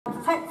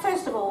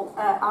First of all,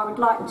 I would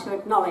like to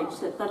acknowledge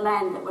that the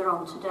land that we're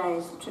on today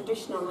is the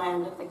traditional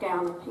land of the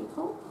Gawler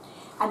people,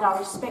 and I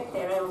respect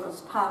their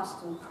elders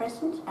past and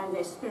present and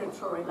their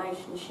spiritual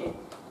relationship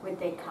with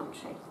their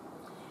country.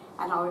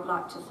 And I would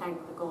like to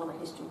thank the Gawler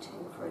History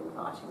team for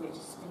inviting me to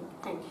speak.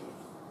 Thank you.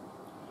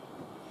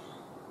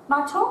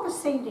 My talk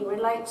this evening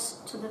relates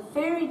to the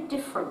very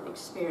different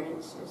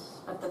experiences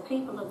of the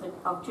people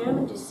of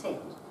German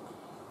descent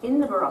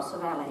in the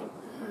Barossa Valley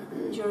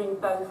during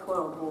both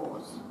World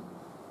Wars.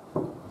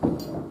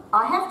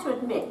 I have to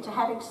admit to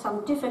having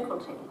some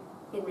difficulty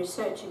in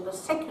researching the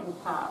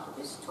second part of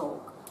this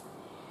talk,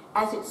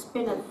 as it's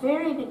been a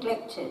very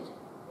neglected,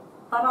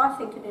 but I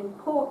think an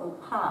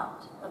important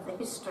part of the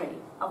history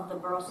of the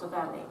Barossa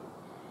Valley,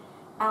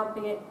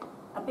 albeit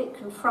a bit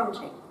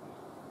confronting,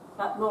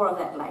 but more of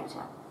that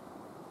later.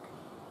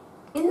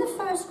 In the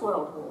First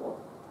World War,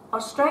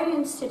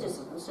 Australian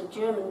citizens of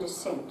German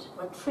descent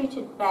were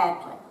treated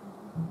badly,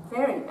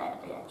 very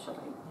badly actually,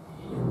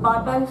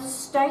 by both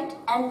state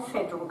and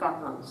federal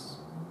governments,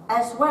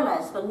 as well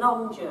as the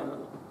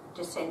non-German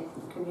descent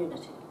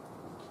community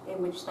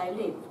in which they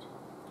lived.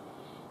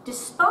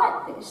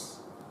 Despite this,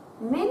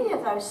 many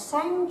of those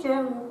same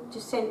German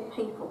descent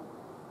people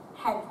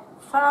had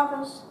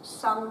fathers,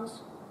 sons,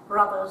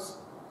 brothers,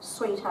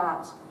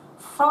 sweethearts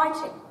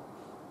fighting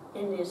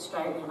in the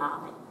Australian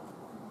Army.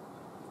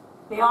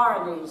 The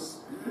irony is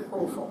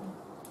awful.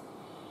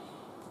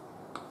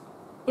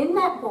 In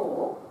that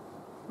war,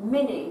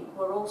 many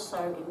were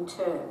also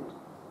interned,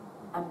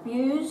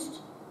 abused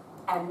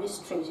and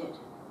mistreated,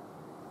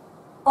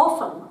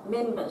 often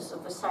members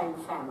of the same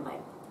family.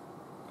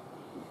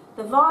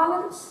 The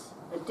violence,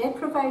 the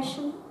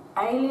deprivation,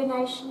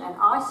 alienation and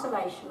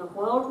isolation of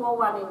World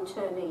War I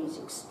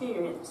internees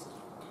experienced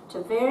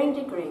to varying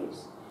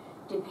degrees,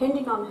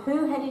 depending on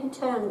who had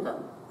interned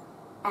them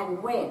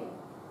and when,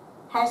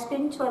 has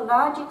been to a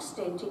large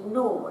extent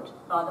ignored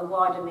by the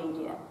wider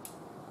media.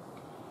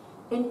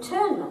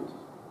 Internment,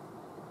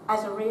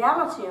 as a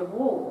reality of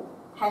war,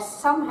 has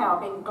somehow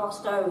been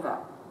glossed over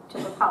to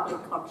the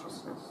public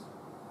consciousness.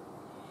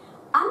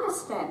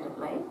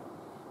 Understandably,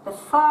 the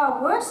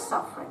far worse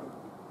suffering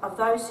of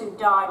those who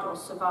died or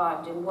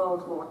survived in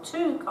World War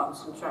II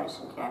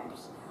concentration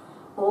camps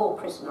or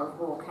prisoner of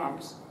war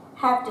camps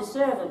have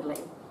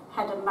deservedly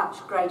had a much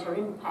greater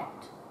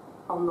impact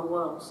on the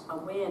world's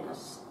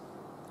awareness.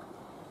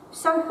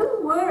 So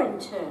who were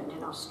interned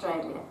in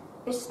Australia,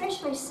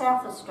 especially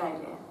South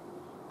Australia,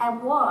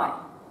 and why?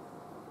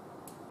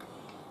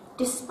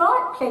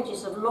 Despite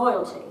pledges of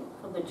loyalty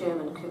from the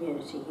German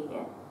community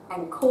here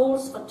and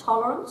calls for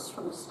tolerance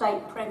from the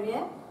state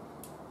premier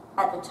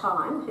at the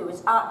time, who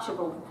was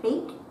Archibald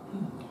Peake,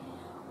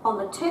 on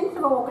the 10th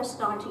of August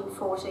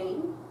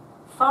 1914,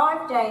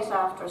 5 days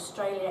after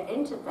Australia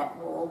entered that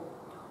war,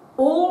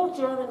 all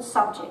German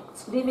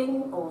subjects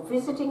living or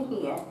visiting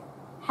here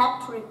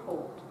had to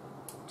report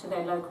to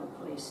their local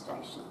police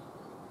station.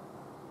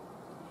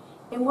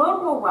 In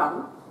World War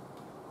I,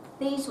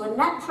 these were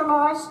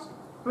naturalised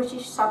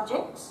British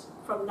subjects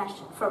from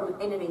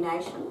enemy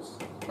nations,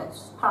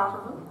 that's part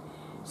of them.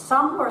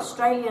 Some were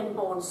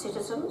Australian-born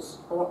citizens,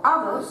 or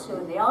others who,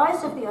 in the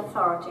eyes of the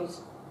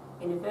authorities,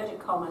 in inverted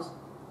commas,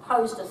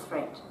 posed a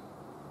threat.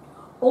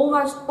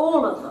 Almost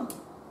all of them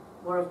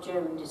were of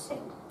German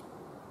descent.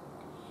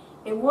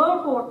 In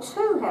World War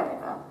II,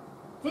 however,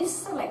 this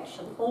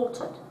selection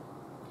altered.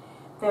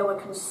 There were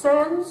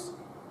concerns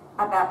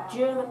about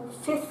German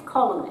fifth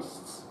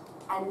columnists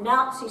and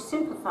Nazi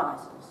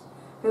sympathisers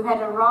who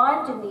had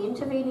arrived in the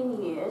intervening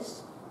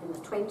years, in the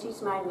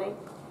 20s mainly,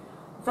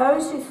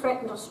 those who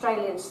threatened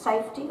Australian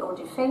safety or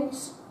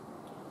defence,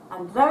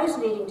 and those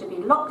needing to be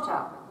locked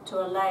up to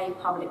allay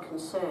public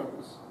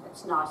concerns.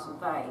 That's nice and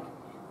vague.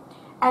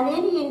 And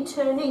any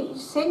internees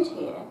sent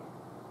here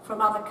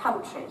from other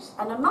countries.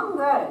 And among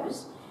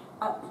those,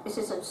 this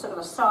is a sort of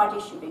a side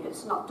issue because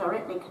it's not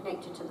directly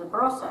connected to the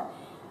Barossa,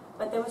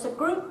 but there was a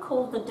group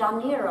called the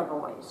Dunera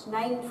Boys,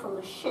 named from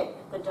the ship,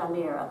 the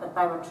Dunera, that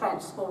they were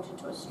transported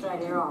to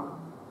Australia on.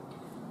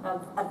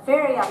 A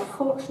very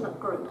unfortunate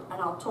group,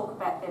 and I'll talk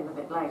about them a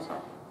bit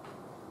later.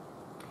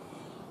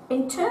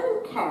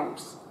 Internment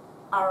camps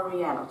are a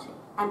reality,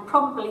 and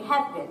probably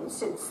have been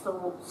since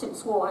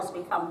war has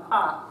become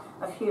part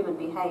of human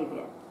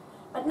behaviour.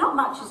 But not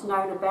much is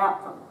known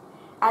about them.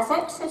 As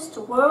access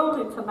to world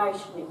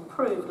information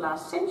improved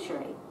last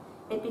century,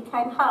 it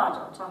became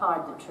harder to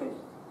hide the truth.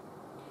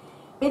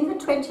 In the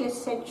 20th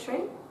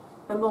century,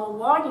 the more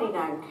widely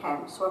known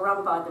camps were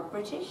run by the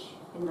British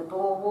in the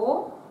Boer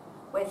War,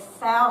 where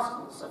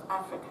thousands of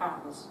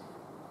Afrikaners,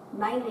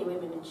 mainly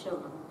women and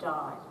children,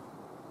 died.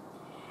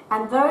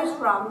 And those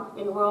run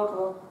in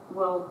World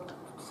Wars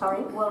I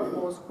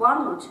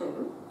and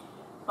II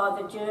by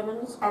the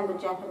Germans and the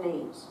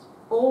Japanese.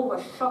 All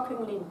were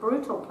shockingly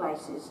brutal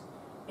places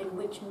in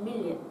which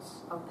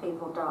millions of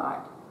people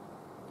died.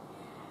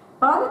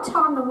 By the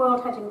time the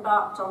world had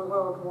embarked on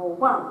World War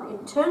I,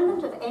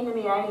 internment of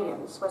enemy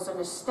aliens was an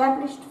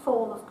established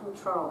form of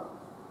control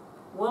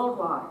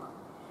worldwide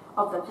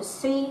of the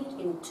perceived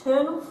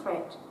internal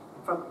threat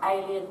from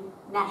alien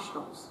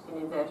nationals, in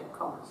inverted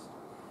commas,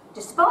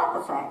 despite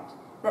the fact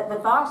that the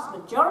vast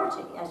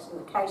majority, as in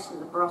the case of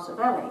the Barossa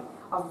Valley,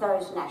 of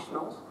those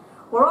nationals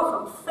were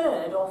often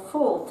third or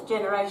fourth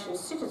generation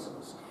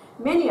citizens,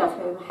 many of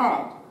whom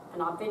had,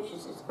 and I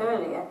mentioned this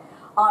earlier,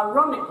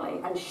 ironically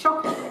and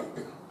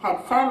shockingly,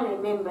 had family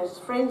members,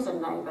 friends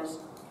and neighbours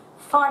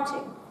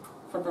fighting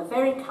for the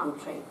very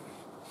country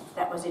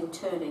that was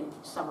interning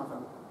some of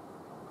them.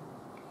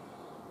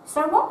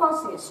 So what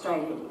was the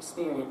Australian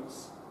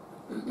experience?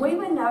 We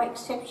were no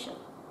exception,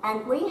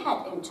 and we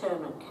had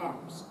internment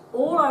camps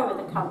all over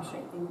the country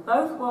in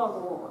both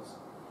World Wars.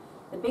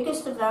 The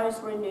biggest of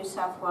those were in New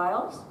South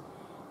Wales,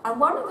 and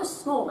one of the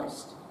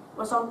smallest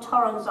was on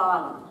Torrens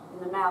Island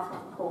in the mouth of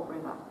the Port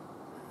River.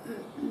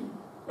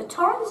 The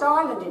Torrens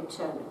Island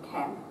internment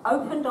camp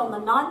opened on the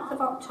 9th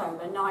of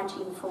October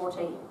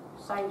 1914,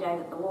 same day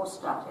that the war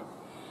started,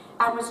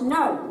 and was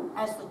known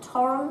as the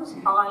Torrens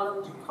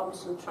Island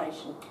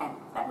Concentration Camp.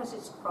 That was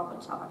its proper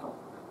title.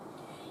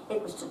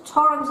 It was to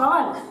Torrens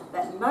Island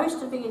that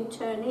most of the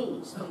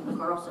internees from the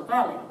Barossa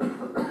Valley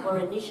were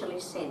initially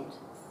sent.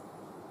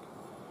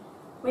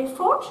 We're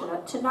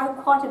fortunate to know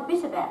quite a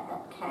bit about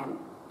that camp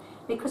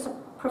because a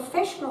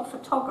professional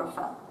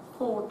photographer,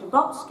 Paul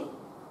Dubotsky,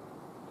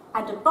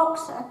 and a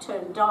boxer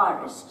turned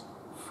diarist,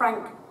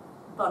 Frank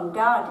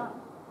Bongardi,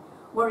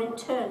 were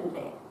interned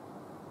there.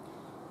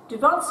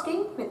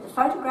 Dubotsky, with the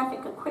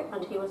photographic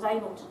equipment he was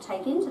able to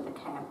take into the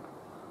camp,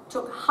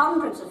 took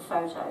hundreds of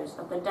photos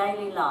of the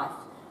daily life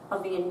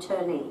of the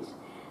internees.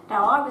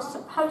 Now, I was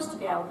supposed to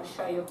be able to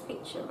show you a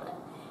picture of it.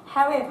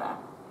 However,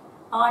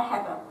 I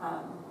have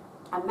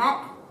a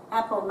Mac,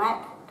 Apple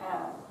Mac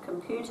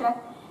computer,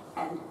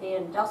 and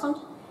Ian doesn't,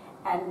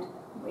 and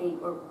we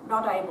were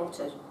not able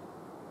to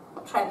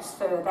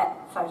transfer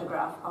that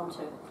photograph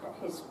onto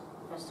his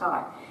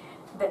site.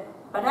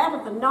 But out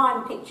of the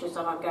 9 pictures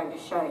that I'm going to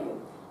show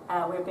you,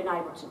 we've been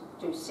able to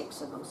do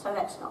 6 of them, so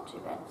that's not too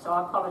bad. So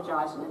I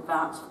apologise in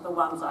advance for the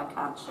ones I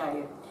can't show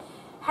you.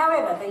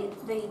 However,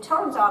 the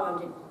Torrens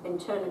Island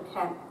internment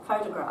camp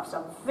photographs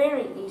are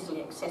very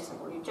easily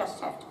accessible. You just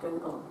have to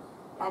Google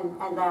them,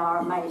 and they are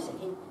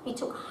amazing. He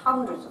took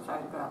hundreds of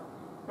photographs.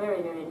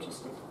 Very, very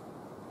interesting.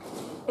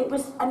 It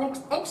was an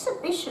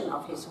exhibition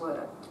of his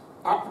work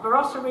at the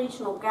Barossa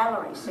Regional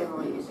Gallery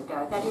several years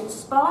ago that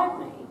inspired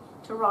me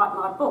to write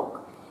my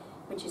book,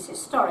 which is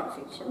historic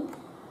fiction,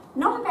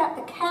 not about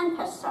the camp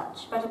as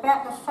such, but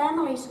about the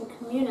families and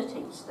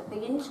communities that the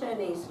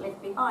internees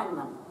left behind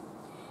them,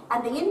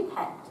 and the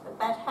impact that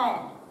that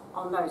had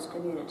on those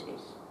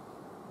communities.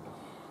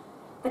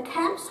 The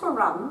camps were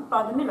run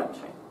by the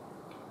military,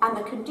 and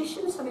the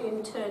conditions for the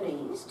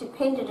internees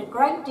depended a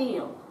great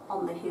deal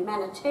on the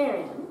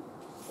humanitarian,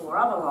 or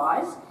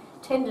otherwise,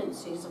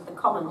 tendencies of the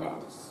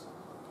commandants.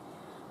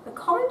 The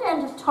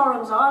commandant of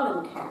Torrens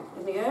Island camp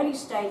in the early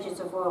stages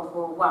of World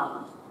War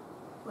I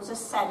was a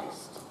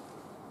sadist.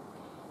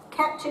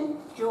 Captain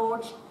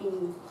George E.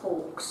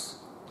 Hawkes,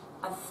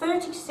 a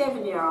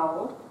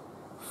 37-year-old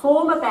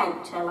former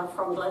bank teller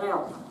from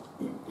Glenelg,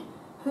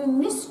 who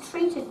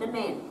mistreated the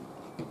men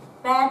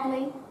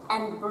badly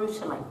and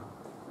brutally.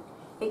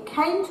 It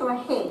came to a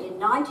head in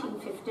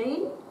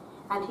 1915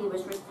 and he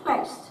was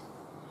replaced,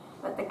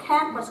 but the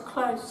camp was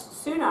closed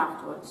soon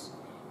afterwards,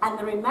 and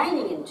the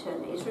remaining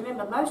internees,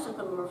 remember most of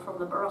them were from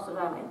the Barossa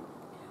Valley,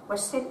 were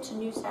sent to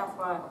New South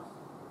Wales,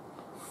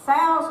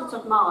 thousands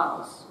of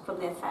miles from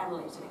their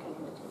families and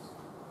communities,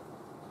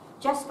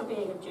 just for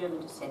being of German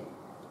descent.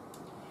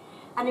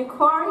 An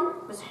inquiry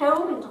was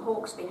held into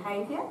Hawke's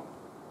behaviour,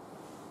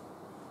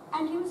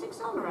 and he was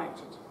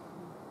exonerated.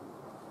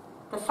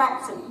 The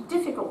facts are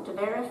difficult to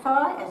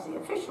verify, as the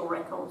official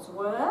records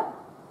were,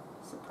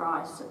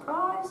 surprise,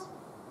 surprise,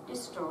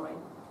 destroyed.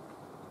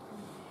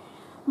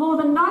 More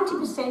than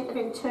 90% of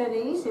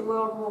internees in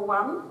World War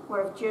I were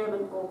of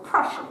German, or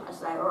Prussian as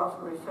they were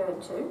often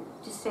referred to,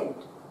 descent.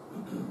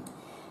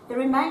 The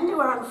remainder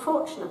were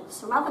unfortunates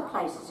from other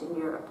places in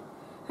Europe,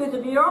 who the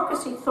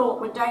bureaucracy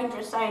thought were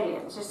dangerous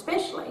aliens,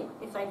 especially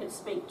if they could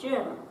speak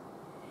German.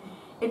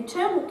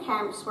 Internment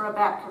camps were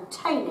about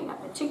containing a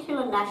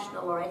particular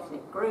national or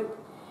ethnic group,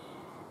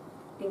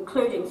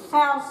 including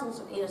thousands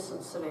of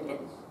innocent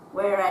civilians,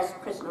 whereas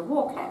prison of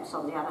war camps,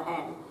 on the other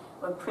hand,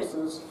 were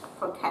prisons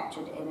for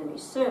captured enemy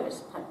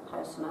service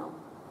personnel.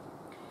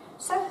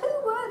 So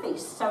who were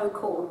these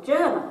so-called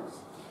Germans?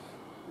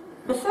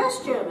 The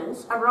first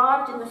Germans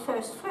arrived in the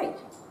First Fleet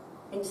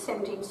in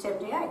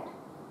 1778,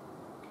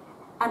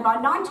 and by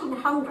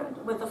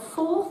 1900 were the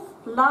 4th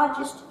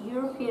largest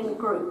European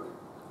group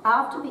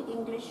after the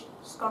English,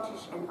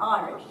 Scottish and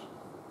Irish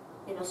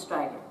in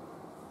Australia.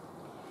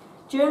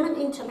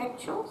 German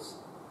intellectuals,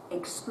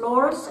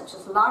 explorers such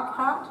as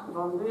Leichhardt and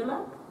von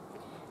Müller,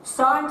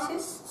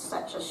 scientists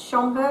such as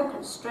Schomburg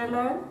and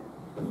Strello,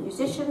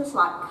 musicians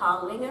like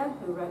Karl Linger,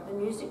 who wrote the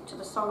music to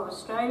the Song of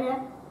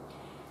Australia.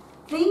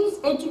 These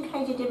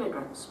educated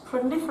immigrants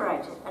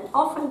proliferated and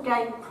often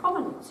gained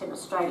prominence in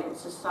Australian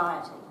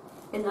society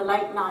in the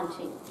late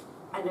 19th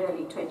and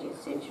early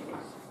 20th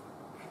centuries.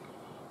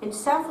 In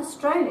South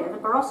Australia, the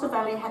Barossa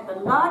Valley had the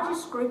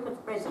largest group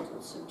of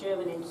residents of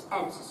German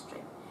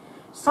ancestry,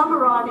 some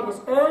arriving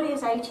as early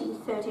as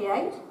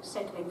 1838,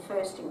 settling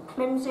first in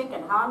Klemzig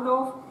and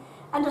Harndorf,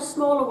 and a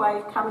smaller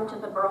wave coming to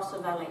the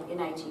Barossa Valley in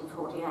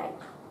 1848.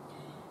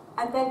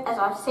 And then, as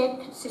I've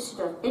said, consisted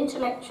of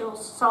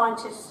intellectuals,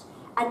 scientists,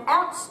 and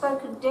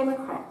outspoken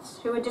Democrats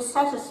who were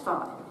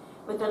dissatisfied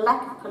with the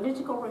lack of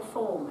political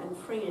reform and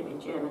freedom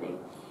in Germany,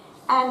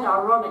 and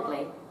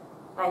ironically,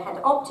 they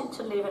had opted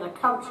to live in a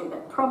country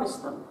that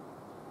promised them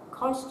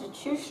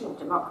constitutional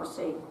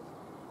democracy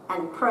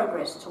and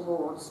progress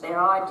towards their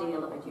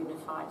ideal of a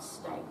unified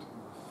state.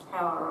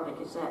 How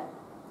ironic is that?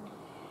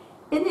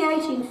 In the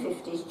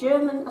 1850s,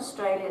 German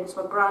Australians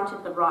were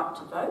granted the right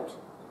to vote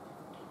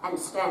and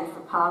stand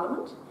for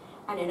Parliament,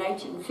 and in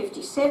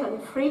 1857,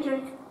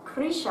 Friedrich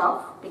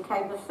Kirchhoff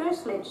became the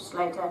first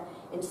legislator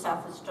in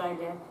South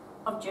Australia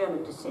of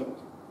German descent.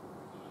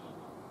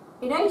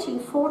 In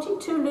 1840,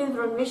 two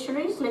Lutheran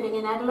missionaries living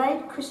in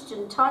Adelaide,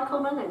 Christian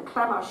Teichelmann and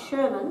Clammer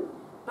Sherman,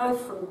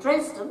 both from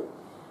Dresden,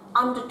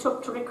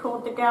 undertook to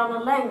record the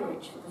Gawler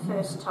language for the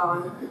first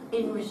time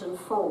in written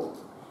form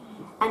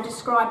and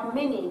described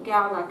many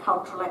Gawler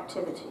cultural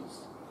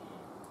activities.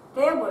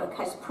 Their work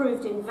has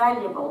proved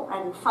invaluable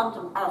and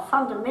a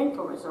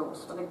fundamental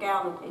resource for the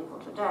Gawler people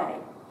today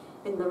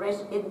in their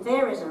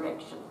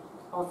resurrection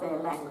of their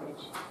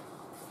language.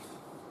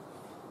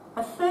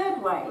 A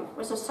third wave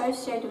was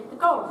associated with the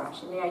gold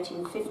rush in the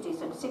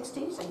 1850s and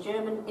 60s, and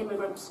German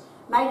immigrants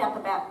made up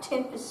about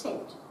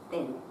 10%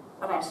 then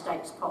of our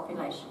state's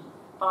population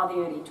by the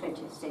early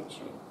 20th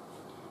century.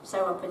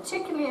 So were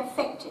particularly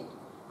affected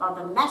by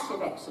the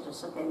massive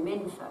exodus of their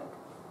menfolk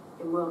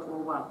in World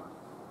War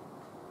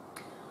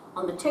I.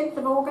 On the 10th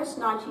of August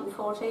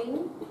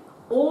 1914,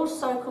 all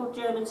so-called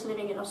Germans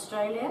living in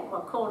Australia were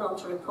called on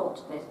to report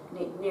to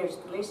their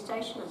nearest police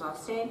station, as I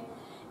said.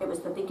 It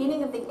was the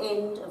beginning of the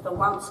end of the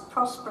once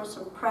prosperous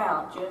and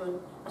proud German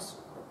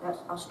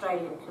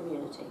Australian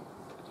community.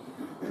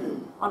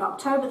 On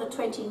October the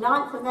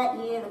 29th of that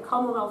year, the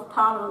Commonwealth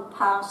Parliament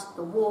passed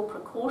the War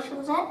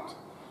Precautions Act,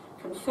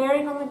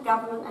 conferring on the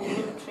government and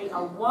military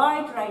a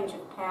wide range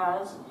of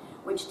powers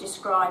which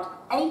described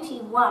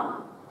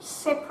 81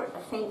 separate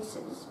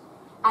offences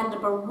and a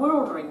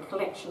bewildering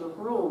collection of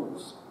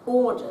rules,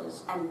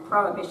 orders and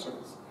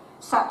prohibitions,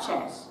 such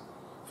as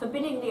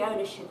forbidding the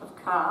ownership of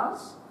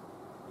cars,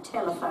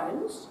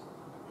 telephones,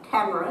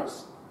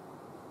 cameras,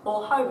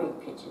 or homing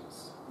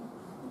pigeons.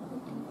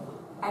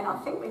 And I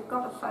think we've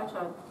got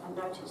a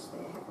notice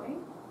there, have we?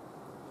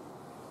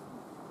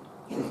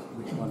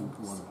 Which one?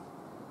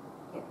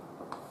 Yeah.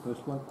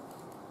 First one?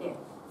 Yeah.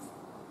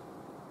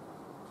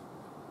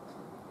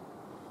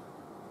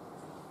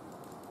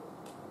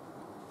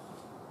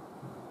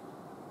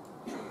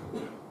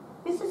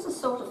 This is the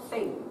sort of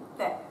thing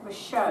that was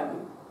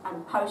shown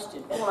and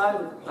posted all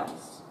over the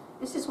place.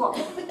 This is what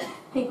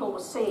people were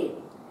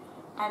seeing.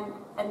 And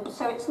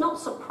so it's not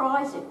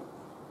surprising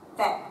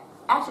that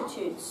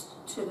attitudes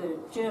to the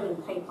German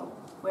people,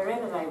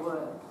 wherever they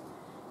were,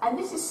 and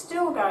this is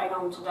still going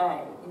on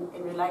today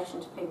in relation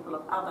to people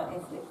of other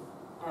ethnic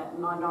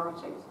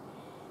minorities,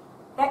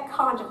 that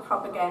kind of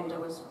propaganda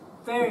was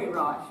very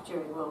rife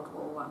during World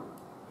War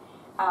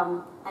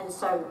I. And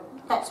so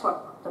that's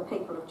what the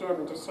people of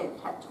German descent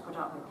had to put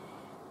up with.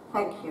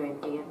 Thank you,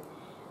 Ian.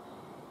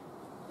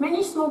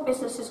 Many small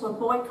businesses were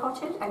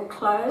boycotted and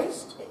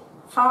closed.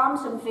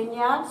 Farms and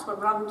vineyards were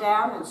run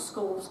down and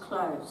schools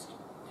closed.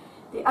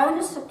 The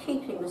onus of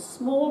keeping the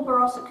small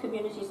Barossa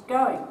communities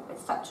going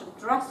with such a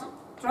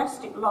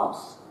drastic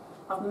loss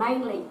of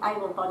mainly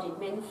able-bodied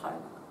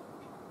menfolk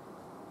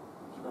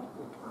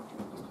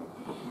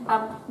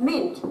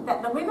meant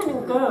that the women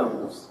and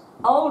girls,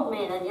 old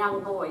men and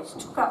young boys,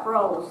 took up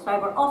roles they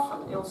were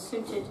often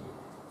ill-suited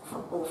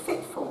or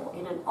fit for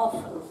in an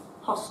often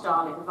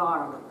hostile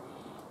environment.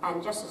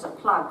 And just as a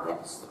plug,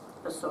 that's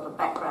the sort of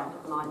background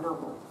of my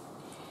novel.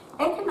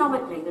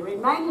 Economically, the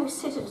remaining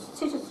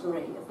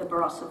citizenry of the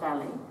Barossa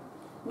Valley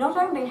not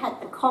only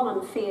had the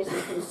common fears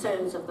and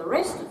concerns of the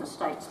rest of the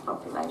state's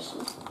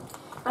population,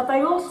 but they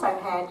also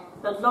had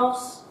the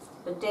loss,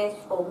 the death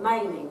or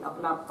maiming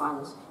of loved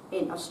ones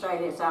in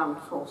Australia's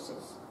armed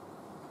forces,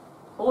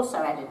 also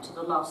added to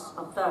the loss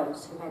of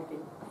those who had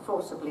been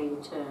forcibly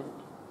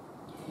interned.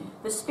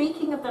 The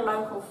speaking of the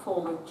local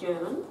form of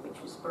German,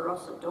 which was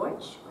Barossa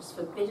Deutsch, was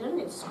forbidden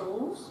in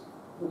schools,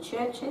 in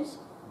churches,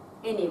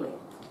 anywhere.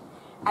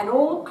 And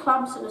all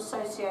clubs and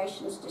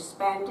associations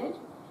disbanded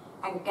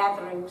and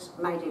gatherings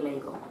made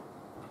illegal.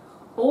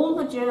 All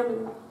the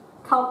German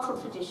cultural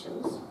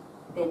traditions,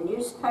 their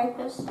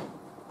newspapers,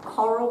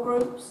 choral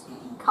groups,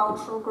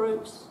 cultural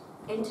groups,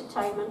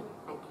 entertainment,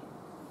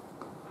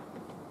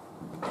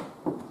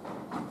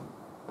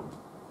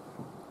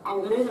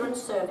 and Lutheran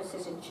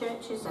services in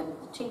churches and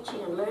teaching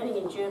and learning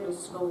in German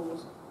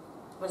schools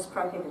was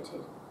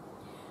prohibited.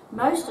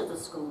 Most of the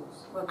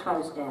schools were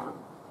closed down.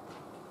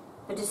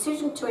 The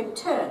decision to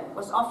intern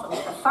was often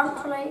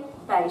perfunctorily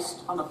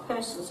based on a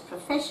person's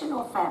profession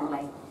or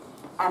family,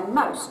 and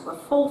most were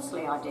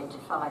falsely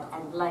identified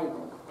and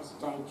labelled as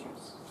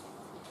dangerous.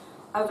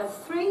 over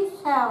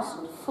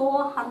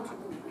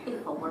 3,400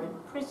 people were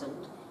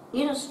imprisoned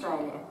in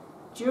Australia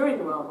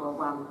during World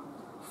War I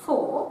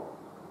for,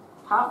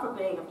 apart from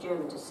being of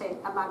German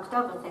descent, amongst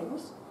other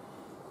things,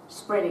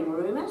 spreading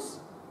rumours,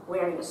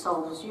 wearing a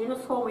soldier's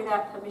uniform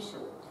without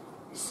permission,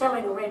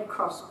 selling Red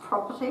Cross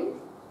property,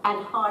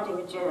 and hiding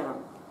a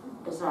journal.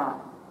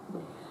 Bizarre.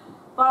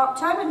 By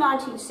October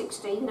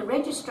 1916, the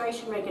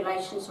registration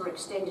regulations were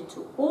extended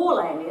to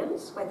all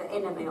aliens, whether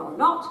enemy or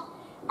not,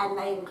 and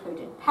they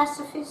included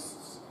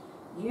pacifists,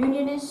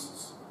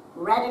 unionists,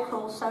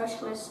 radical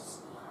socialists,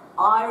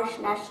 Irish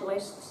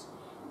nationalists,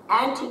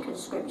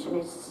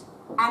 anti-conscriptionists,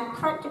 and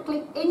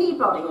practically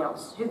anybody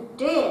else who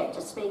dared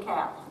to speak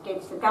out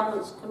against the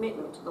government's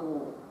commitment to the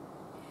war.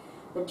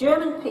 The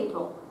German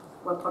people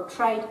were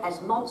portrayed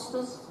as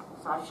monsters,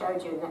 as I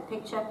showed you in that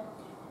picture,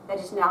 that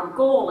is now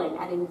galling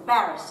and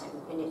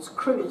embarrassing in its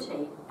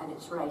crudity and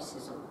its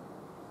racism.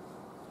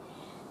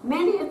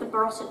 Many of the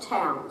Barossa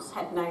towns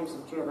had names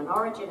of German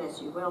origin,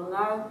 as you well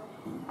know,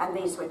 and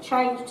these were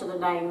changed to the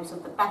names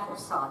of the battle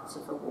sites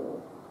of the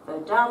war.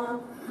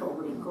 Verdun,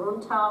 formerly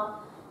Grunthal,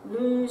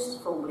 Luz,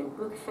 formerly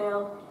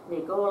Buchfeld,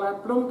 near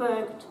Gawler,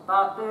 Blumberg to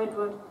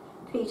Birdwood,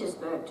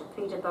 Petersburg to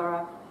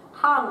Peterborough,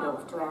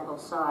 Harndorf to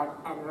Ambleside,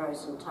 and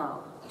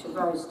Rosenthal to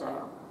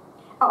Rosedale.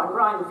 Oh, and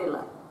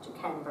Rheinvilla to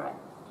Cambrai.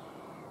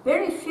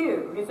 Very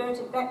few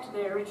reverted back to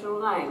their original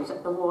names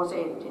at the war's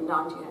end in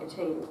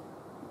 1918.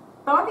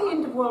 By the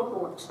end of World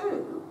War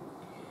II,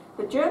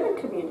 the German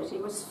community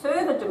was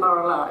further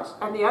demoralised,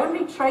 and the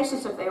only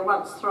traces of their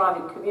once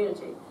thriving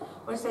community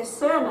was their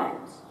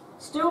surnames,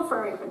 still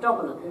very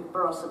predominant in the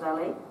Barossa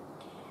Valley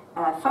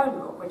phone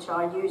book, which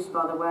I used,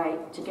 by the way,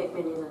 to get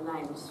many of the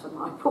names for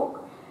my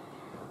book.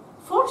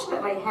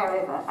 Fortunately,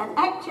 however, an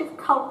active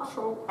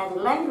cultural and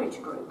language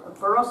group of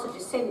Barossa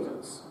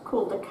descendants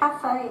called the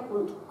Kaffee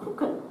und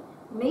Kuchen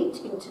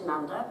meet in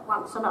Tanunda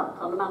once a month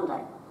on a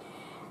Monday.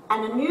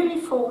 And a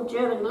newly formed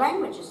German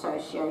language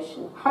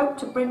association hoped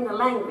to bring the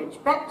language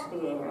back to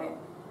the area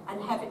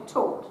and have it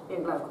taught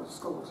in local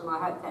schools, and I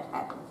hope that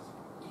happens.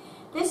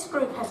 This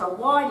group has a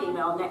wide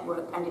email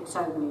network and its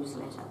own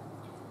newsletter.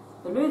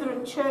 The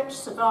Lutheran Church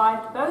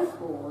survived both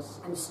wars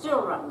and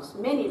still runs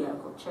many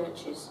local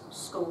churches,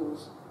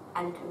 schools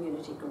and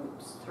community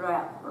groups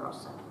throughout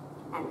Barossa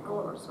and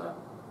Gawler as well.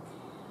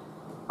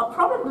 A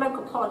prominent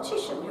local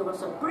politician who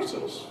was of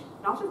British,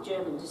 not of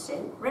German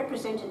descent,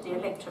 represented the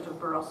electorate of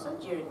Barossa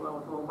during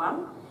World War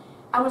I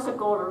and was a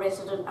Gawler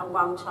resident and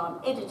one-time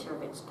editor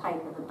of its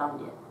paper, The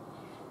Bunyip.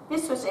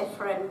 This was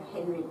Ephraim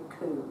Henry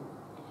Coombe.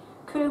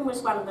 Coombe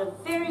was one of the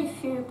very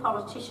few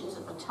politicians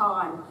at the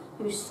time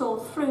who saw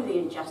through the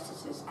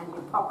injustices and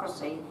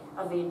hypocrisy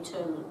of the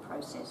internment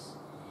process.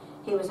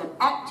 He was an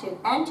active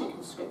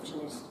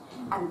anti-conscriptionist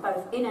and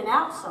both in and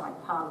outside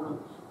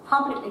Parliament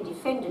publicly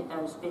defended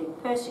those being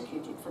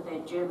persecuted for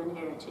their German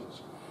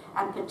heritage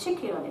and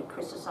particularly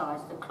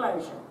criticised the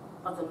closure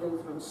of the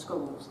Lutheran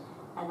schools.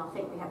 And I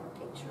think we have a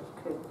picture of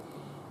Coombe.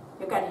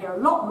 You're going to hear a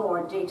lot more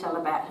in detail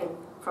about him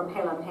from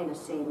Helen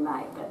Hennessy in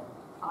May, but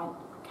I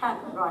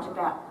can't write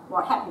about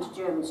what happened to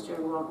Germans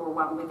during World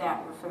War I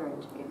without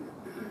referring to him.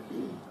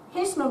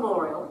 His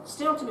memorial,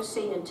 still to be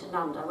seen in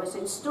Tanunda, was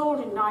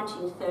installed in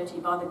 1930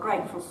 by the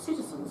grateful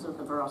citizens of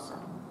the Barossa.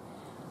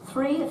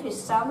 3 of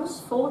his sons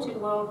fought in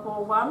World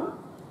War I.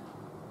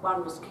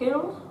 1 was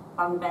killed,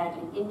 1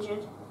 badly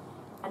injured,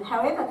 and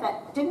however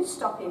that didn't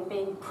stop him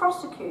being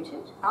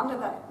prosecuted under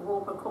the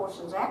War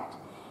Precautions Act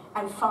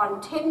and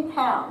fined £10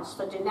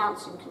 for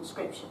denouncing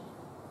conscription.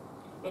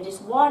 It is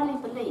widely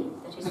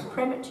believed that his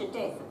premature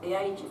death at the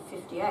age of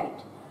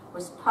 58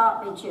 was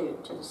partly due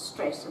to the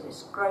stress of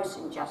this gross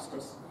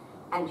injustice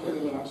and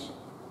humiliation.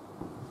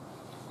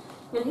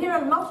 You'll hear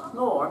a lot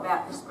more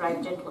about this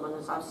great gentleman,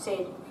 as I've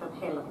said, from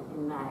Helen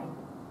in May,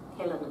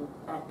 Helen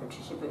and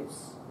Patricia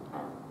Booth's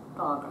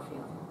biography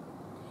of him.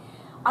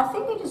 I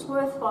think it is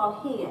worthwhile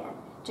here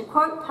to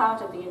quote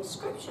part of the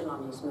inscription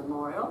on his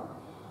memorial.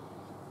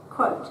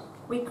 Quote,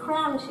 "We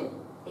crowned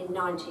him in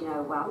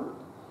 1901,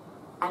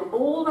 and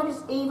all that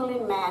is evil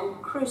in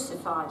man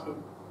crucified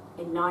him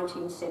in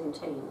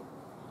 1917.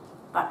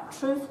 But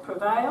truth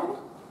prevailed,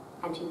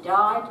 and he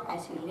died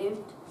as he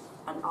lived,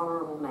 an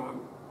honourable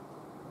man."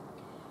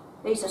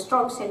 These are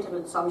strong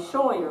sentiments, I'm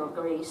sure you'll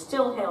agree,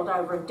 still held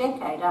over a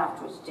decade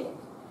after his death.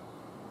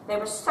 There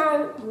were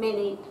so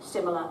many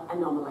similar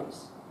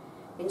anomalies.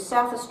 In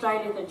South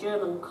Australia, the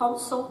German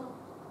consul,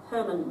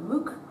 Hermann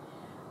Muck,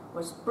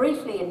 was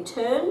briefly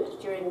interned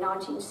during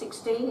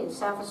 1916 in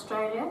South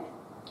Australia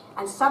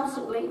and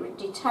subsequently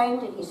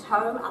detained in his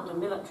home under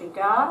military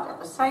guard at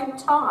the same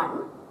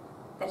time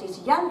that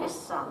his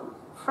youngest son,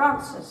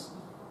 Francis,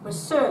 was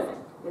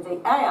serving with the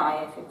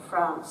AIF in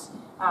France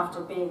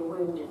after being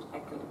wounded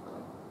at Gallipoli.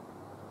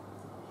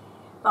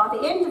 By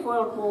the end of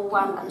World War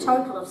I, a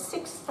total of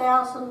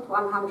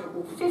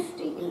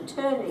 6,150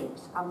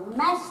 internees, a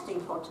mass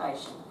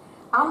deportation,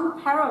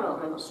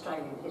 unparalleled in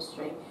Australian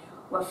history,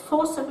 were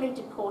forcibly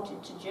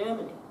deported to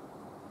Germany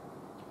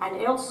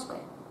and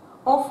elsewhere,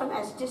 often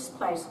as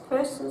displaced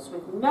persons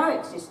with no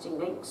existing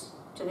links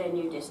to their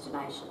new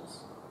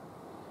destinations.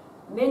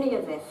 Many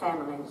of their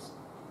families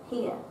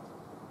here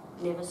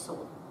never saw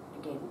them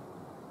again.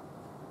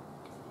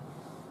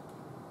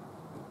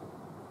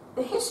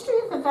 The history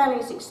of the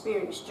valley's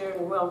experience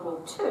during World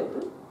War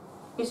II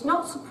is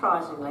not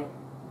surprisingly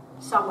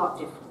somewhat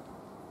different.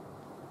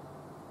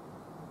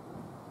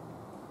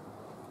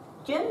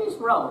 Germany's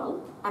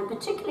role, and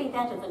particularly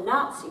that of the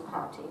Nazi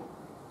Party,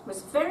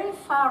 was very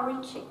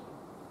far-reaching,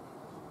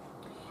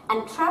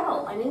 and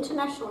travel and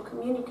international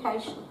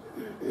communication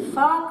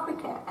far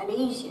quicker and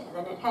easier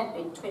than it had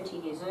been 20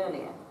 years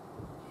earlier.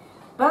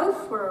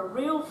 Both were a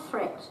real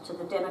threat to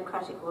the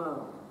democratic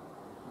world,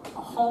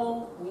 a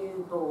whole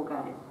new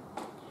ballgame.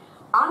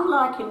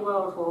 Unlike in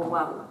World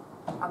War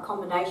I, a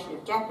combination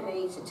of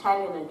Japanese,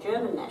 Italian and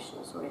German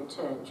nationals were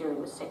interned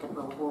during the Second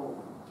World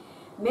War.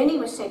 Many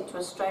were sent to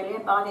Australia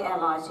by the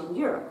Allies in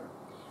Europe.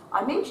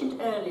 I mentioned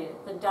earlier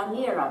the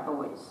Dunera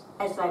boys,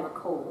 as they were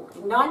called.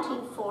 In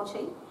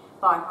 1940,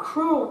 by a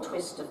cruel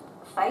twist of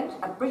fate,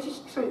 a British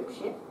troop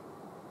ship,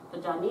 the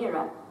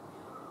Dunera,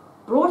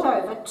 brought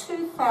over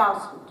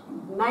 2,000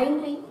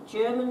 mainly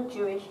German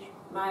Jewish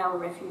male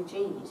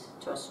refugees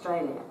to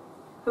Australia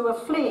who were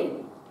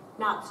fleeing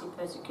Nazi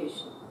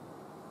persecution.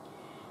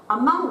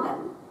 Among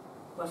them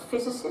were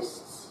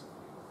physicists,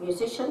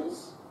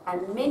 musicians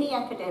and many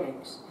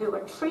academics who were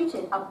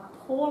treated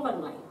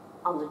appallingly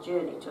on the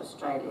journey to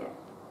Australia.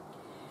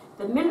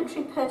 The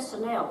military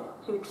personnel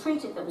who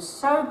treated them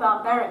so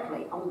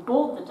barbarically on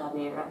board the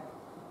Dunera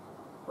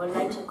were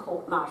later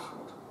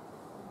court-martialed.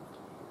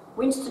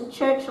 Winston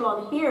Churchill,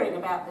 on hearing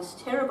about this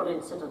terrible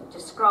incident,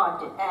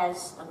 described it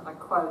as, and I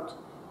quote,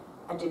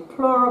 a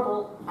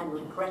deplorable and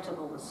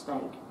regrettable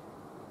mistake.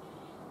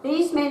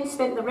 These men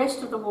spent the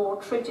rest of the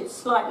war treated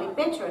slightly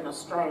better in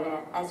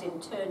Australia as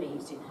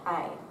internees in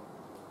Hay,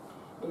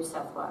 New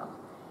South Wales.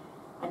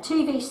 A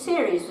TV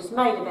series was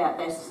made about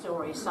their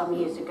story some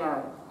years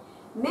ago.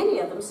 Many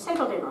of them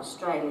settled in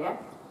Australia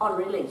on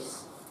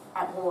release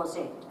at war's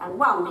end, and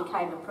one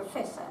became a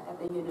professor at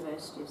the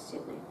University of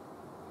Sydney.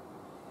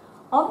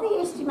 Of the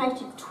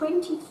estimated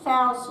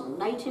 20,000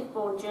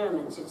 native-born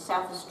Germans in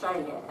South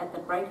Australia at the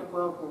break of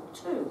World War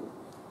II,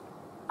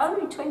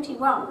 only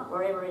 21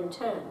 were ever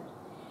interned,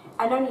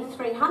 and only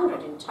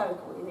 300 in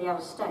total in the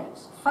other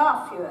states,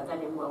 far fewer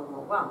than in World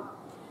War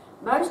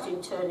I. Most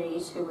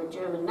internees who were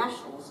German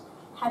nationals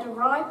had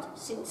arrived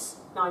since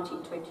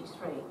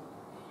 1923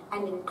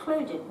 and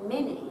included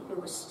many who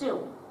were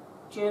still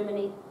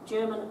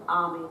German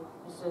Army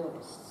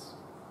reservists.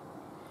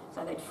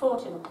 So they'd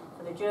fought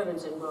for the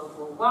Germans in World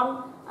War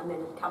I and then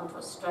had come to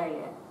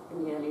Australia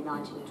in the early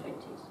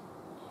 1920s.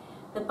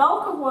 The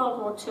bulk of World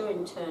War II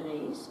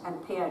internees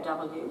and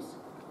POWs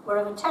were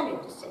of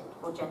Italian descent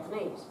or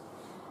Japanese,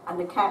 and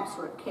the camps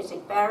were at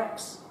Keswick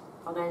Barracks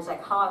on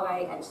Anzac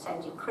Highway and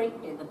Sandy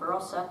Creek near the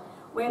Barossa,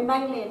 where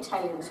mainly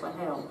Italians were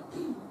held.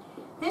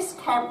 This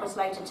camp was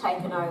later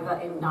taken over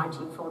in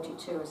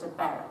 1942 as a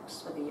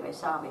barracks for the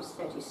US Army's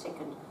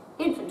 32nd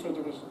Infantry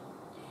Division,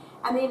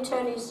 and the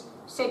internees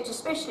sent to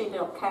specially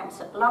built camps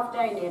at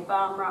Loveday near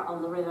Barmera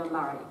on the River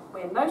Murray,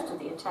 where most of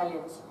the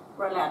Italians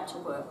were allowed to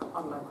work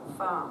on local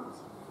farms.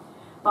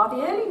 By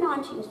the early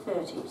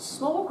 1930s,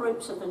 small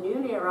groups of the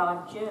newly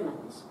arrived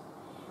Germans,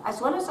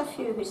 as well as a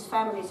few whose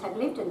families had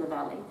lived in the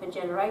valley for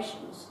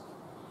generations,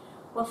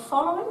 were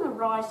following the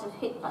rise of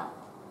Hitler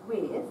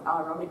with,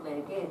 ironically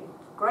again,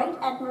 great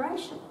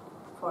admiration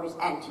for his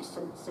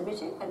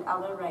anti-Semitic and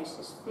other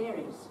racist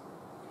theories.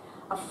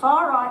 A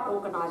far-right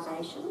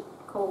organisation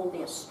called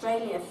the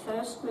Australia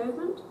First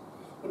Movement,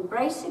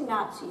 embracing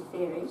Nazi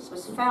theories,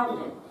 was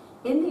founded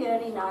in the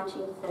early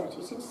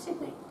 1930s in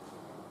Sydney.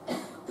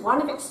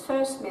 One of its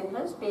first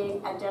members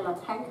being Adela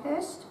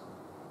Pankhurst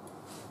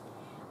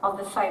of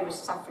the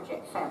famous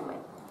suffragette family.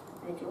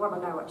 And if you want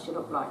to know what she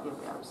looked like, you'll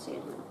be able to see it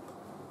in a minute.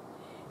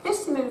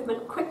 This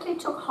movement quickly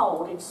took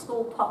hold in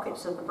small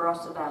pockets of the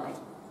Barossa Valley,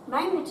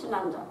 mainly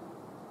Tanunda,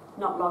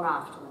 not long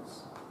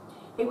afterwards.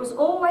 It was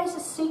always a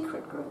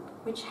secret group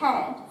which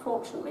had,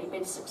 fortunately,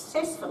 been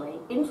successfully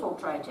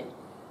infiltrated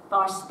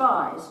by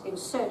spies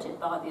inserted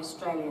by the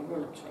Australian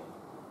military.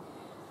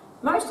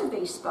 Most of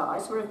these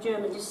spies were of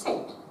German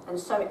descent and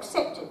so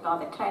accepted by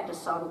the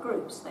clandestine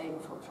groups they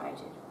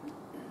infiltrated.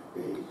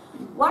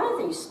 One of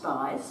these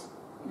spies,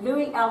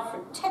 Louis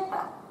Alfred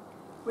Tepper,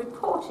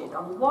 reported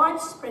on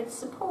widespread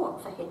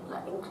support for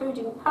Hitler,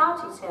 including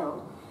parties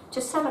held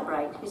to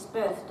celebrate his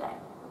birthday.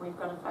 We've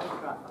got a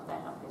photograph of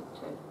that up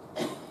here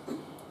too.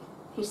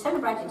 He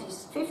celebrated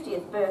his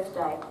 50th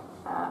birthday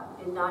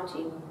in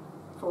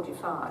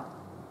 1945.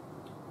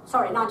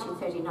 Sorry,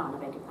 1939, I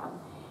beg your pardon.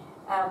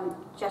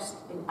 Just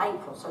in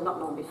April, so not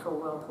long before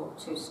World War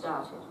II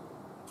started.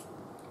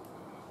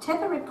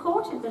 Tepper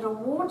reported that a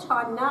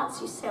wartime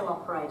Nazi cell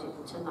operated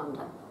in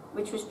Tanunda,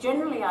 which was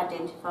generally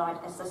identified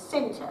as the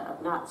centre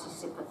of Nazi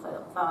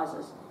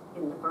sympathisers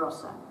in the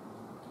Barossa.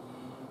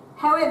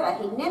 However,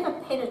 he never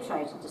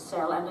penetrated the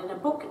cell, and in a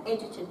book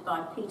edited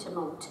by Peter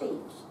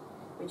Monteith,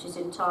 which is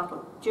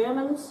entitled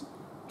Germans,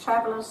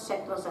 Travellers,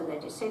 Settlers and Their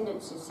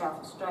Descendants in South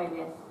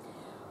Australia,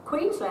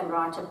 Queensland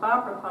writer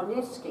Barbara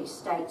Poniewski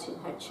states in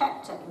her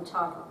chapter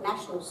entitled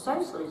National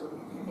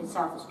Socialism in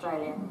South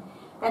Australia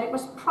that it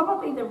was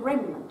probably the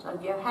remnant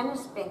of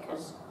Johannes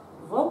Becker's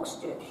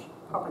Volksdeutsch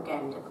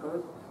propaganda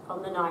group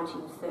from the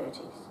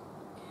 1930s.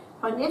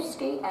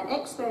 Poniewski, an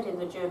expert in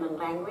the German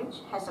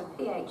language, has a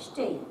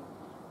PhD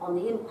on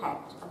the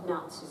impact of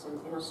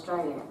Nazism in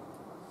Australia.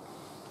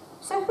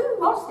 So who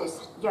was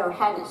this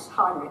Johannes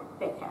Heinrich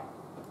Becker?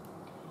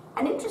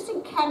 An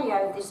interesting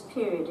cameo of this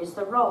period is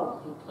the role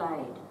he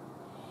played.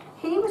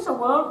 He was a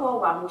World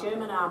War I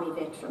German Army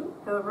veteran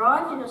who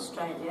arrived in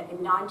Australia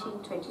in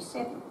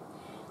 1927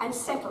 and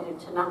settled in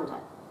Tanunda.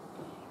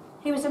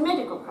 He was a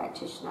medical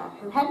practitioner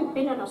who hadn't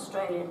been an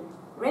Australian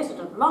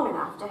resident long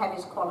enough to have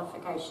his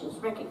qualifications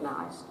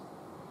recognised,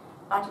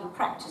 but he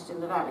practised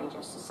in the valley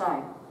just the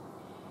same.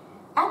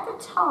 At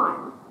the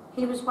time,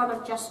 he was one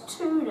of just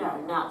 2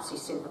 known Nazi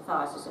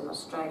sympathisers in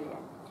Australia,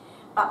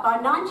 but by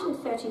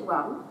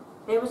 1931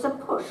 there was a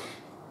push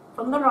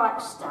from the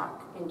Reichstag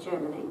in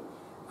Germany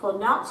for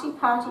Nazi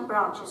party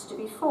branches to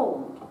be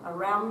formed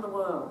around the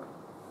world.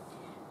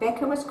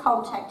 Becker was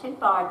contacted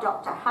by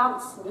Dr.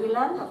 Hans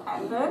Nieland of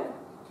Hamburg,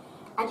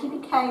 and he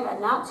became a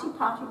Nazi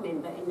party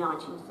member in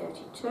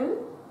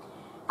 1932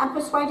 and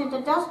persuaded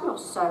a dozen or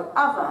so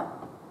other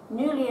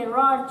newly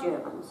arrived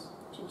Germans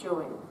to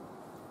join.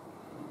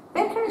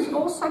 Becker is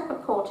also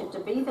purported to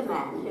be the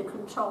man who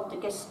controlled the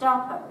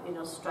Gestapo in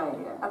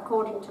Australia,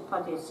 according to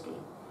Poniewski,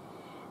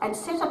 and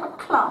set up a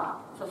club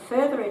for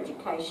further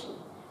education,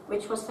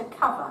 which was the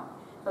cover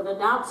for the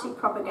Nazi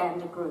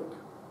propaganda group.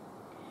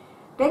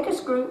 Becker's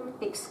group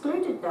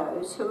excluded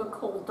those who were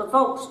called the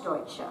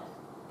Volksdeutscher.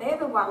 They're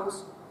the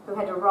ones who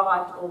had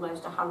arrived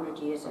almost 100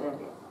 years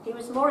earlier. He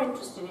was more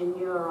interested in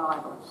new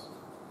arrivals.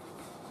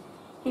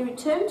 He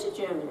returned to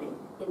Germany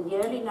in the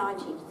early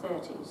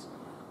 1930s,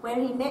 where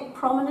he met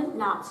prominent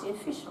Nazi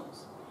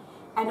officials,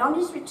 and on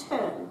his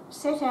return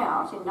set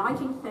out in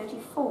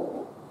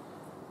 1934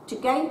 to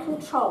gain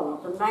control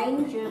of the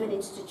main German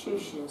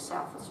institution in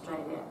South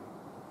Australia,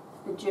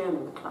 the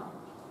German Club.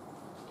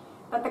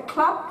 But the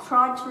club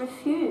tried to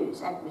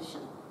refuse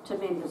admission to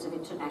members of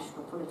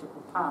international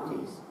political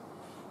parties.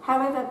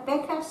 However,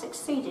 Becker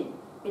succeeded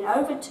in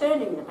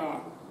overturning the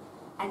ban,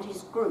 and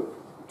his group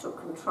took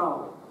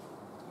control.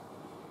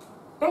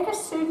 Becker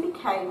soon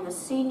became the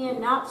senior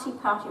Nazi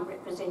Party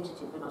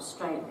representative in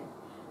Australia,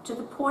 to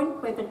the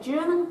point where the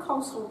German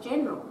Consul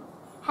General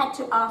had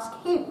to ask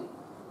him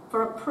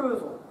for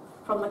approval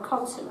from the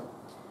consulate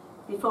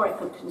before the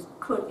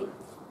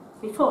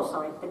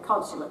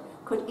consulate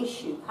could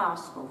issue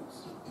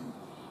passports.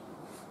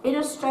 In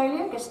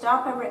Australia,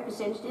 Gestapo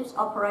representatives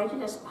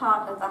operated as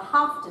part of the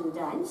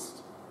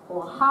Hafendienst,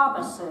 or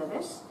harbour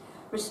service,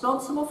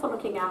 responsible for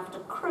looking after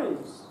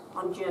crews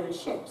on German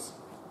ships.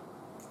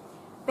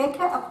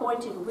 Becker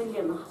appointed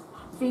Wilhelm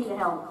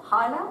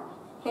Heiler,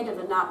 head of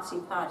the Nazi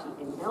Party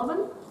in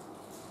Melbourne,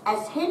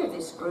 as head of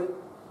this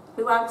group,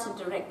 who answered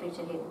directly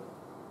to him.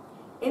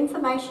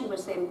 Information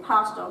was then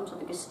passed on to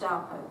the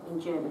Gestapo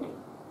in Germany.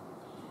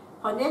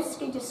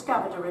 Poniewski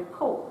discovered a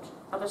report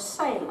of a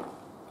sailor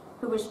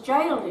who was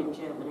jailed in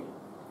Germany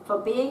for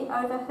being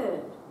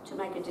overheard to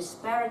make a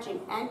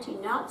disparaging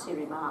anti-Nazi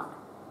remark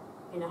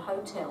in a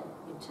hotel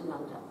in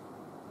Tanunda.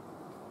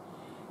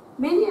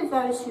 Many of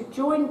those who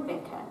joined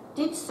Becker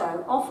did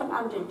so often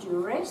under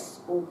duress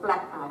or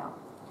blackmail.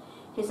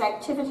 His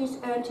activities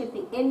earned him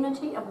the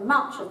enmity of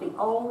much of the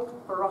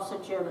old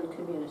Barossa German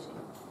community.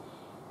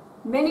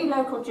 Many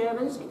local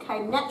Germans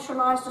became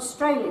naturalised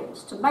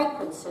Australians to make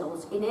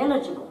themselves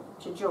ineligible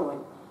to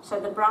join, so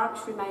the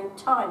branch remained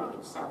tiny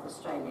in South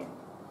Australia.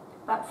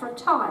 But for a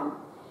time,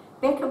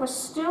 Becker was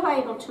still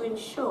able to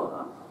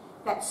ensure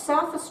that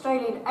South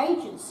Australian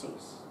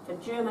agencies for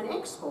German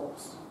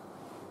exports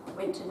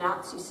went to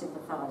Nazi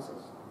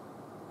sympathisers.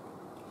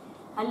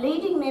 A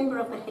leading member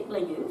of the Hitler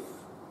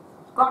Youth,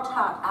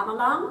 Gotthard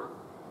Ammerlan,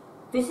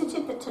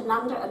 visited the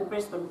Tanunda and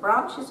Brisbane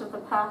branches of the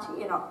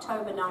party in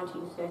October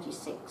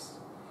 1936.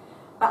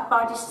 But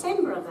by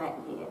December of that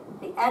year,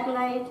 the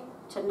Adelaide,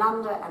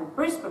 Tanunda and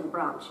Brisbane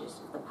branches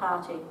of the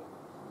party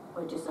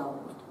were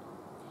dissolved.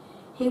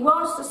 He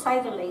was, to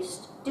say the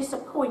least,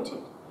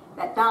 disappointed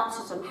that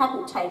Nazism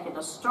hadn't taken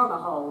as strong a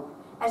hold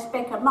as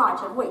Becker might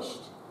have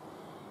wished,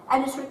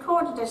 and is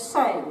recorded as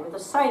saying, with the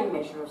same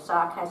measure of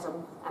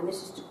sarcasm, and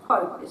this is to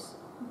quote this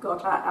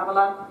Gotthard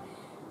Ammerlan,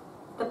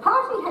 "The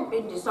party had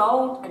been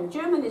dissolved and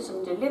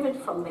Germanism delivered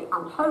from the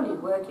unholy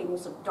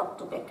workings of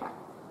Dr. Becker."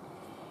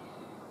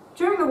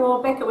 During the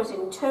war, Becker was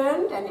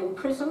interned and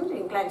imprisoned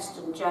in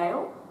Gladstone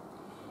Jail.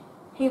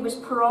 He was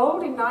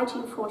paroled in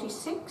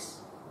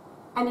 1946,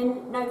 and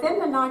in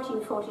November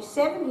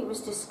 1947 he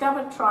was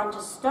discovered trying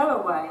to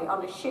stow away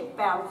on a ship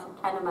bound for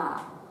Panama,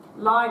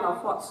 lying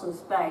off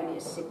Watson's Bay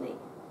near Sydney,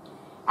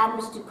 and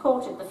was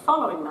deported the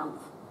following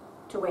month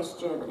to West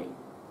Germany.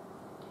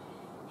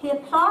 He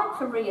applied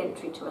for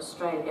re-entry to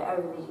Australia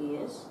over the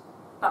years,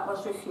 but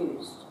was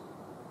refused.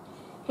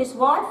 His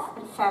wife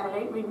and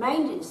family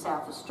remained in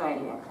South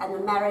Australia, and the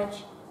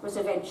marriage was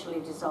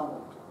eventually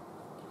dissolved.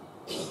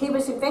 He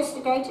was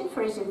investigated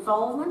for his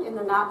involvement in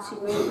the Nazi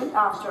movement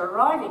after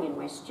arriving in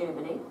West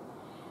Germany,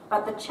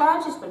 but the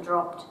charges were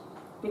dropped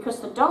because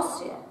the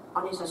dossier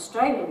on his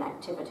Australian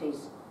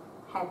activities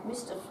had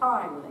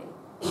mystifyingly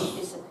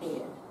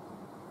disappeared.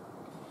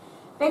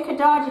 Becker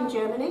died in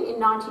Germany in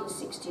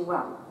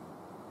 1961.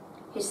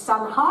 His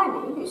son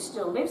Jaime, who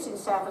still lives in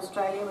South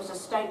Australia, was a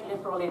state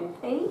Liberal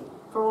MP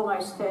for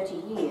almost 30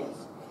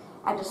 years,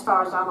 and as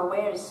far as I'm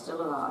aware is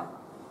still alive,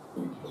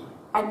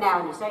 and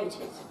now in his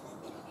 80s.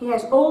 He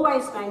has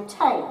always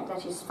maintained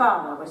that his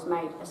father was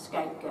made a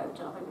scapegoat.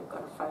 I think we've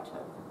got a photo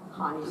of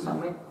Jaime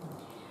somewhere.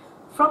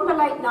 From the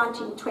late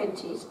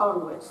 1920s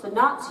onwards, the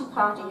Nazi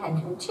Party had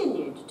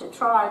continued to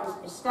try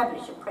and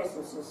establish a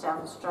presence in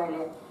South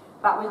Australia,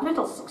 but with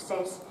little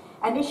success,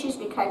 and issues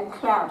became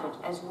clouded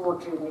as war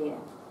drew near.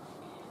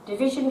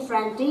 Divisions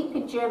ran deep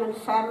in German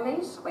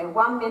families, where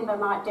one member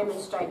might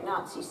demonstrate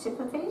Nazi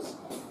sympathies,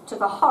 to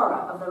the horror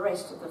of the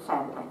rest of the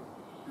family.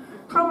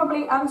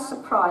 Probably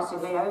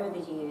unsurprisingly over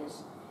the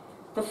years,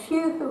 the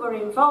few who were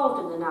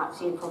involved in the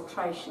Nazi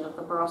infiltration of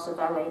the Barossa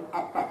Valley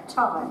at that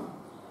time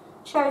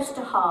chose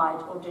to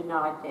hide or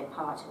denied their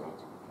part in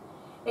it.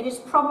 It is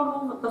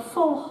probable that the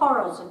full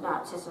horrors of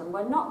Nazism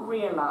were not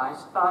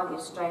realised by the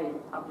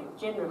Australian public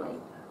generally,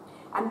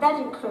 and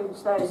that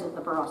includes those of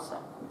the Barossa,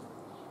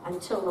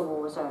 until the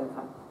war was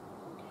over.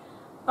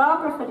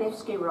 Barbara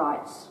Fadevsky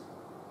writes,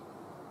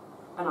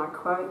 and I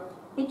quote,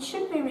 "It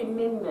should be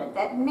remembered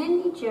that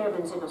many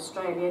Germans in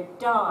Australia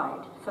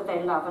died for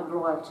their love and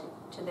loyalty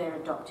to their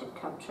adopted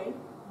country.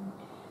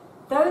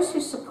 Those who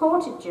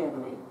supported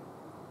Germany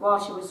while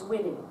she was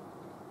winning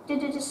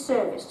did a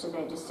disservice to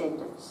their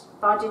descendants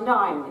by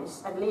denying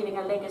this and leaving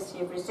a legacy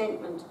of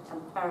resentment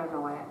and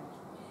paranoia.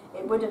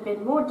 It would have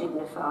been more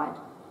dignified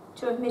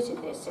to have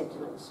admitted their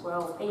sentiments.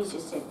 Well,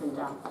 easier said than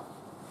done."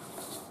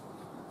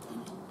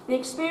 The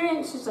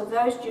experiences of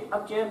those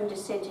of German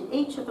descent in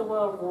each of the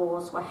world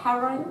wars were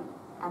harrowing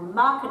and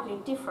markedly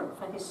different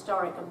for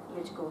historic and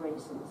political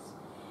reasons.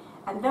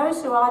 And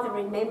those who either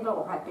remember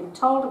or have been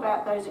told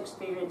about those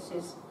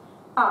experiences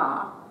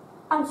are,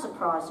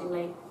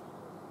 unsurprisingly,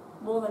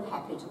 more than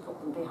happy to put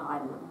them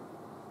behind them.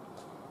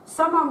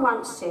 Someone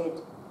once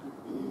said,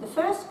 "The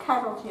first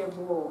casualty of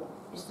war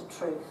is the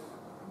truth."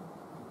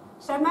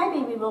 So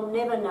maybe we will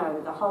never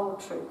know the whole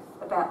truth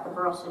about the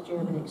Barossa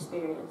German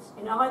experience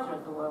in either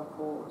of the world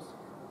wars.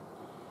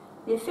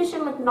 The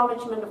official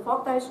acknowledgement of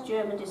what those of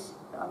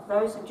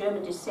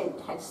German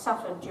descent had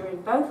suffered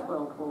during both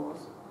world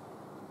wars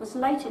was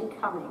late in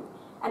coming,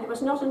 and it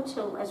was not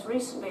until as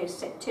recently as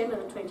September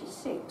the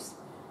 26th,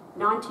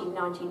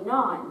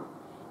 1999,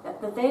 that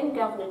the then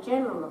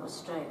Governor-General of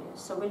Australia,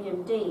 Sir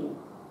William Deane,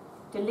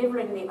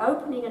 delivering the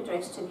opening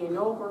address to the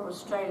inaugural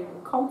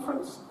Australian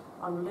Conference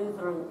on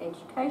Lutheran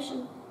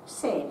Education,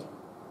 said,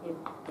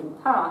 in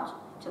part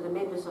to the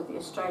members of the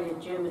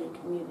Australian Germany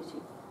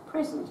community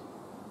present,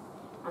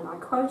 and I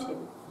quote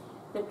him,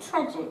 "The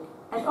tragic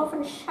and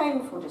often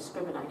shameful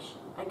discrimination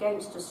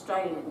against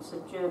Australians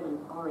of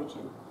German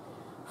origin,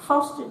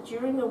 fostered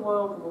during the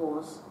world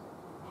wars,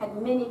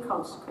 had many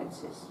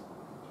consequences.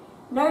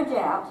 No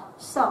doubt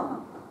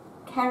some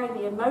carry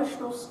the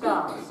emotional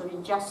scars of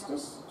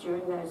injustice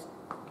during those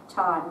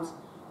times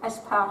as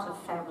part of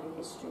family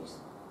histories.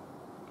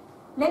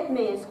 Let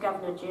me, as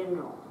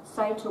Governor-General,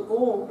 say to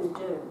all who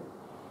do,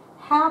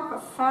 how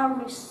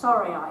profoundly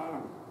sorry I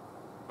am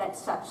that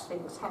such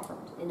things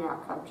happened in our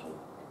country."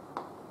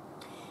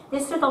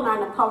 This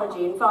little-known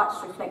apology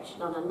invites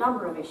reflection on a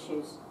number of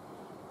issues,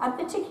 and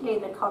particularly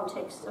in the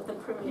context of the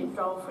privileged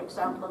role, for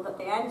example, that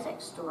the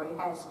Anzac story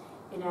has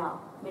in our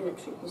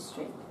military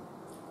history.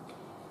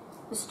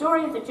 The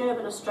story of the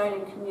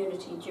German-Australian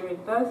community during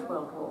both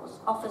world wars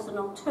offers an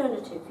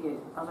alternative view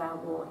of our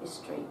war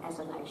history as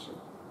a nation.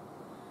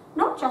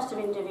 Not just of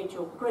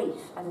individual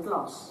grief and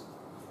loss,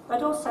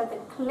 but also the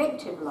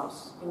collective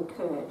loss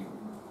incurred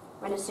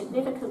when a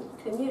significant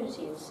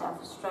community in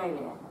South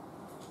Australia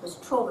was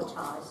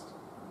traumatised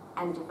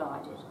and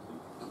divided.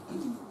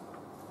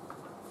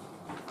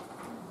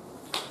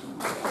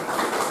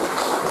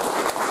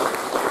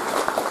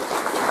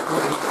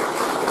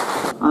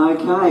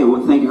 Okay,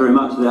 well, thank you very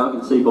much. There, I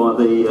can see by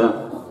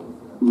the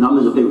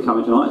numbers of people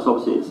coming tonight,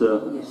 it's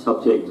a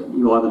subject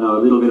you either know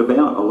a little bit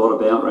about, a lot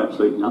about, or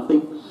absolutely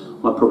nothing.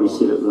 I'd probably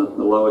sit at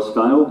the lower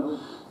scale.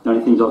 The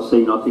only things I've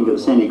seen, I think, at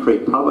the Sandy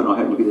Creek pub, and I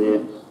happened to be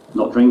there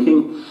not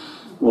drinking,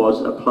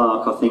 was a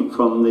plaque, I think,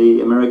 from the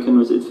American,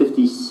 was it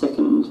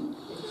 52nd?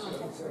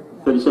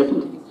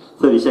 32nd?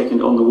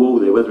 32nd on the wall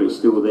there, whether it's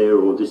still there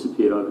or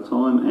disappeared over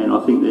time. And I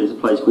think there's a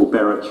place called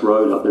Barrett's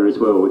Road up there as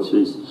well, which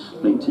is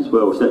linked as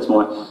well. So that's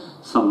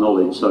some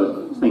knowledge,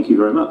 so thank you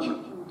very much.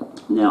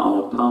 Now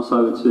I'll pass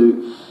over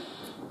to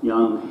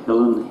young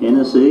Helen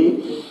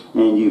Hennessy,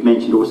 and you've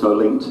mentioned also a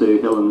link to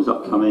Helen's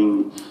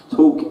upcoming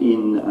talk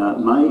in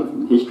May,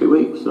 History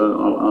Week, so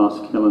I'll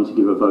ask Helen to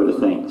give a vote of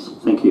thanks.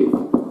 Thank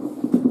you.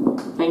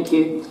 Thank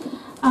you.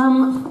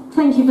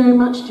 Thank you very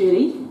much,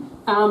 Judy.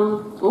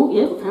 Oh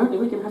yeah, apparently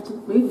we're going to have to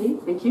move here,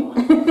 thank you.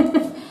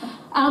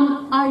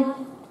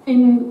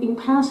 in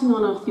passing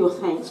on your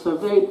thanks for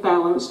very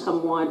balanced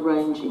and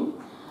wide-ranging,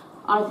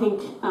 I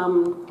think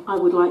I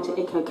would like to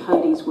echo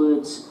Cody's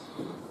words.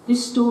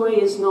 This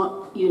story is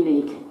not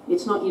unique.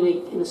 It's not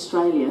unique in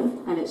Australia,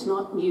 and it's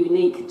not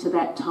unique to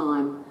that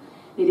time.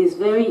 It is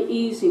very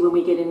easy when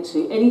we get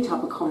into any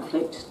type of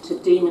conflict to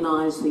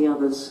demonise the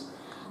others.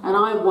 And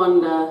I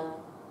wonder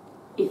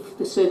if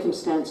the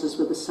circumstances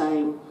were the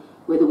same,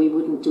 whether we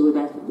wouldn't do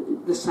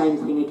the same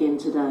thing again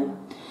today.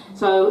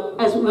 So,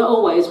 as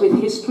always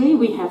with history,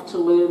 we have to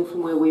learn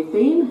from where we've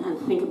been and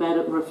think about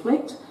it and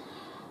reflect.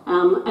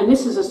 And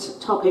this is a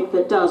topic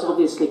that does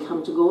obviously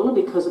come to Gawler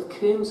because of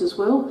Coombs as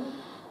well.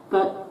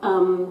 But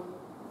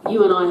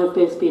you and I have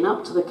both been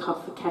up to the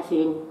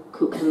cafe and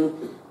cook,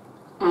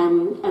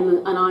 and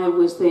I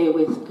was there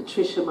with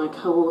Patricia, my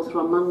co-author,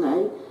 on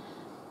Monday,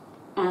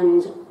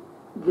 and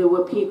there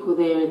were people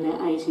there in their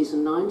 80s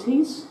and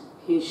 90s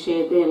who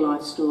shared their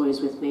life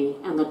stories with me,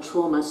 and the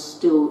trauma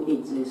still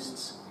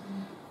exists.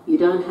 You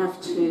don't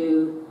have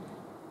to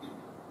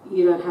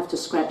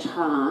scratch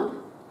hard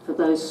for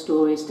those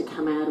stories to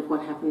come out of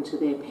what happened to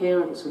their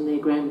parents and their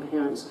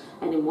grandparents,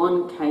 and in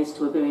one case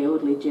to a very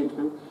elderly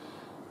gentleman,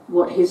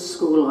 what his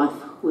school life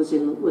was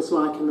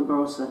like in the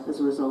Barossa as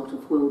a result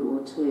of World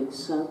War II.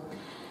 So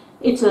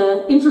it's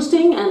an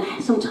interesting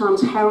and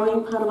sometimes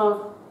harrowing part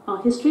of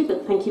our history,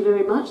 but thank you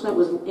very much. That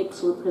was an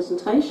excellent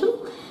presentation.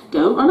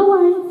 Don't run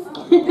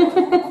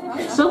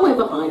away. Somewhere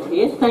behind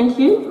here. Thank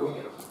you.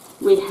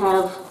 We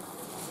have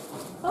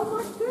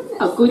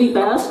a goodie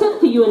basket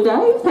for you and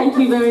Dave. Thank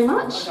you very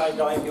much. Okay,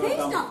 Dave, you're He's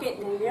not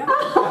getting in yet.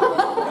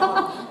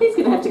 He's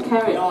going to have to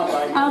carry it.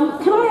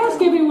 Can I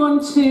ask everyone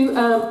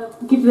to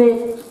give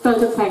their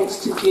vote of thanks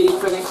to Judy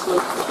for an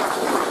excellent